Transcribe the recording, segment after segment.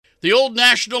The Old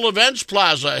National Events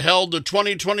Plaza held the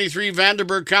 2023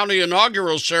 Vanderburgh County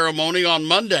inaugural ceremony on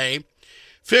Monday.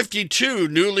 52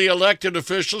 newly elected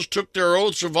officials took their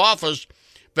oaths of office.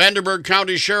 Vanderburgh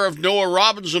County Sheriff Noah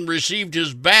Robinson received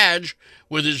his badge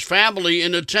with his family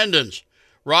in attendance.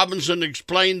 Robinson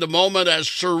explained the moment as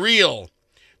surreal.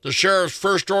 The sheriff's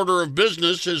first order of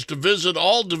business is to visit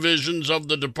all divisions of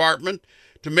the department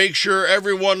to make sure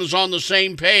everyone is on the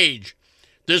same page.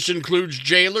 This includes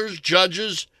jailers,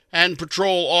 judges, and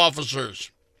patrol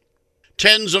officers.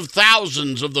 Tens of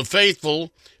thousands of the faithful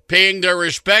paying their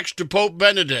respects to Pope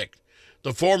Benedict,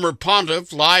 the former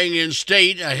pontiff lying in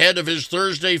state ahead of his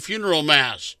Thursday funeral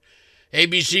mass.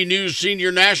 ABC News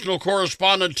senior national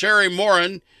correspondent Terry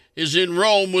Morin is in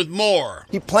Rome with more.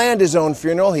 He planned his own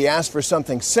funeral. He asked for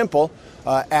something simple.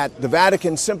 At the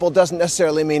Vatican, simple doesn't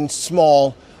necessarily mean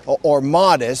small or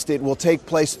modest. It will take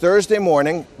place Thursday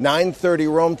morning,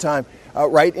 9:30 Rome time,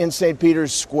 right in St.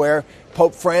 Peter's Square.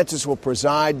 Pope Francis will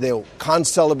preside. They'll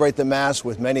con-celebrate the Mass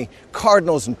with many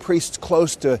cardinals and priests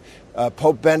close to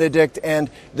Pope Benedict, and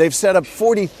they've set up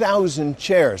 40,000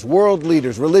 chairs. World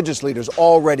leaders, religious leaders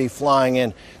already flying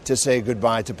in to say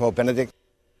goodbye to Pope Benedict.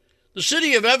 The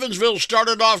city of Evansville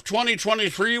started off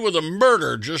 2023 with a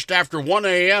murder just after 1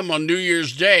 a.m. on New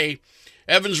Year's Day.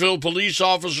 Evansville police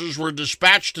officers were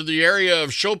dispatched to the area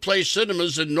of Showplace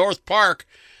Cinemas in North Park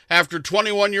after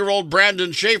 21-year-old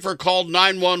Brandon Schaefer called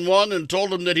 911 and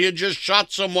told him that he had just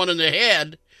shot someone in the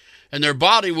head and their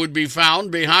body would be found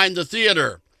behind the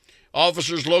theater.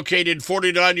 Officers located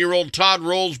 49-year-old Todd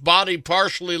Roll's body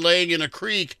partially laying in a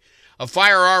creek. A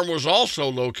firearm was also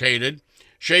located.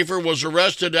 Schaefer was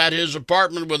arrested at his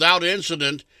apartment without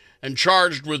incident and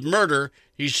charged with murder.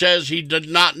 He says he did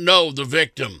not know the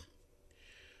victim.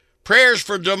 Prayers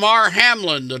for Damar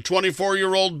Hamlin, the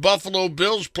 24-year-old Buffalo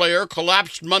Bills player,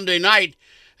 collapsed Monday night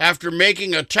after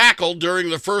making a tackle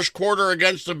during the first quarter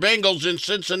against the Bengals in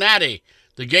Cincinnati.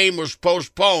 The game was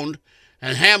postponed,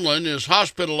 and Hamlin is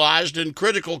hospitalized in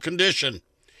critical condition.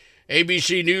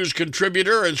 ABC News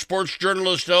contributor and sports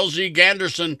journalist L.Z.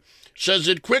 Ganderson says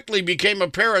it quickly became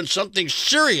apparent something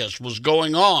serious was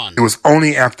going on. It was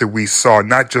only after we saw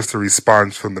not just the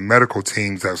response from the medical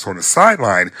teams that was on the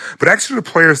sideline, but actually the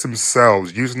players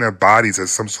themselves using their bodies as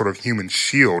some sort of human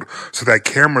shield so that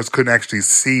cameras couldn't actually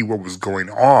see what was going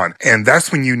on. And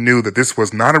that's when you knew that this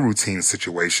was not a routine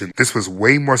situation. This was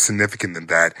way more significant than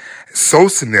that. So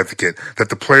significant that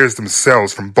the players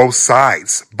themselves from both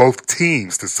sides, both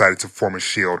teams, decided to form a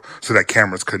shield so that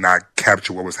cameras could not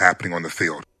capture what was happening on the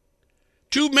field.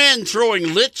 Two men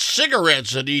throwing lit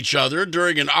cigarettes at each other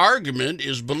during an argument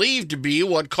is believed to be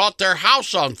what caught their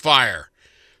house on fire.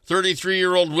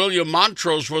 33-year-old William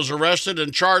Montrose was arrested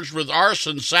and charged with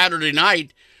arson Saturday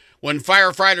night. When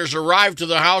firefighters arrived to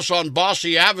the house on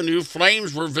Bossy Avenue,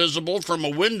 flames were visible from a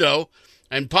window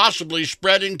and possibly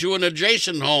spreading to an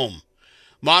adjacent home.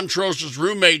 Montrose's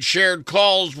roommate shared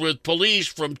calls with police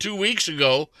from 2 weeks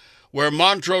ago where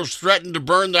Montrose threatened to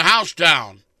burn the house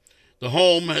down. The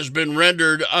home has been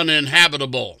rendered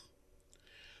uninhabitable.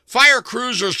 Fire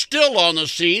crews are still on the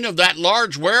scene of that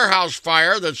large warehouse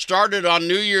fire that started on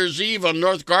New Year's Eve on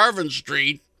North Garvin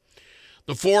Street.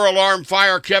 The 4-alarm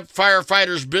fire kept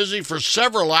firefighters busy for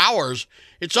several hours.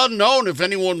 It's unknown if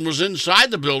anyone was inside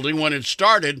the building when it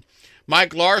started.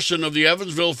 Mike Larson of the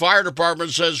Evansville Fire Department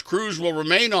says crews will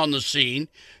remain on the scene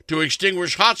to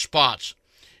extinguish hot spots.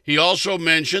 He also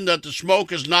mentioned that the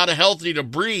smoke is not healthy to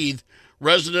breathe.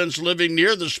 Residents living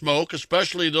near the smoke,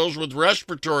 especially those with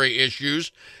respiratory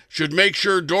issues, should make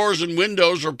sure doors and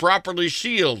windows are properly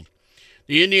sealed.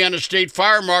 The Indiana State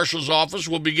Fire Marshal's office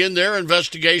will begin their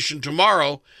investigation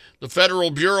tomorrow. The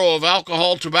Federal Bureau of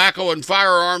Alcohol, Tobacco, and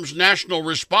Firearms National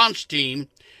Response Team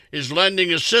is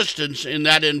lending assistance in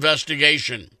that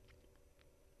investigation.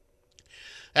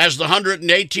 As the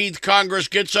 118th Congress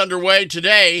gets underway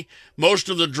today, most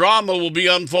of the drama will be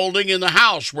unfolding in the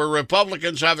House, where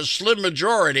Republicans have a slim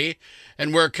majority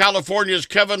and where California's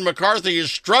Kevin McCarthy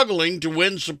is struggling to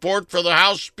win support for the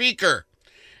House Speaker.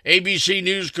 ABC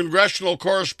News congressional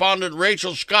correspondent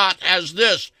Rachel Scott has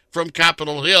this from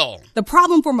Capitol Hill. The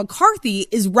problem for McCarthy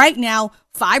is right now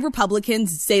 5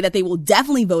 Republicans say that they will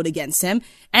definitely vote against him,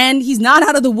 and he's not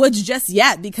out of the woods just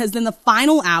yet because in the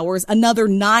final hours, another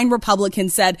 9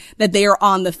 Republicans said that they are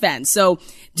on the fence. So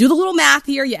do the little math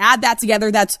here. You add that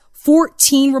together. That's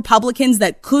 14 Republicans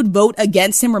that could vote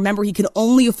against him. Remember, he could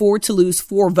only afford to lose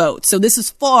 4 votes. So this is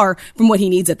far from what he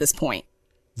needs at this point.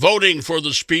 Voting for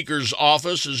the Speaker's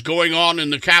office is going on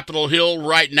in the Capitol Hill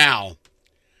right now.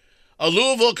 A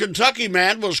Louisville, Kentucky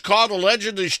man was caught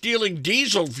allegedly stealing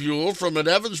diesel fuel from an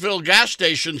Evansville gas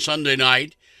station Sunday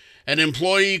night. An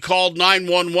employee called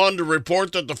 911 to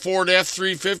report that the Ford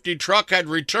F-350 truck had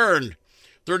returned.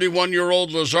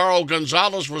 31-year-old Lazaro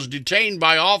Gonzalez was detained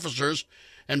by officers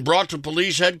and brought to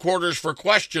police headquarters for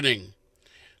questioning.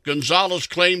 Gonzalez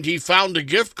claimed he found a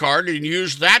gift card and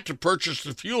used that to purchase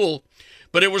the fuel,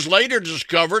 but it was later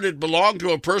discovered it belonged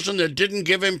to a person that didn't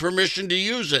give him permission to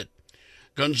use it.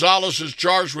 Gonzalez is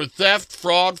charged with theft,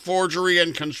 fraud, forgery,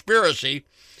 and conspiracy.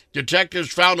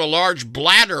 Detectives found a large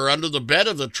bladder under the bed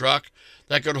of the truck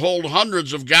that could hold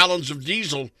hundreds of gallons of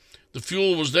diesel. The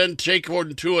fuel was then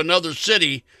taken to another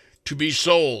city to be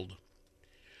sold.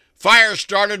 Fire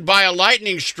started by a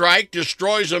lightning strike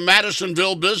destroys a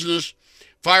Madisonville business.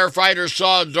 Firefighters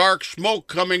saw dark smoke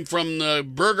coming from the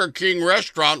Burger King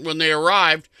restaurant when they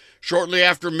arrived shortly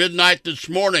after midnight this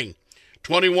morning.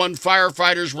 21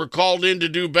 firefighters were called in to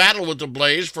do battle with the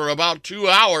blaze for about 2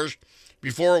 hours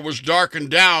before it was darkened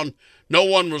down. No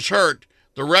one was hurt.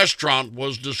 The restaurant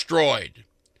was destroyed.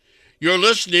 You're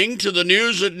listening to the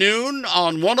news at noon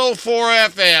on 104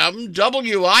 FM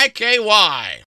WIKY.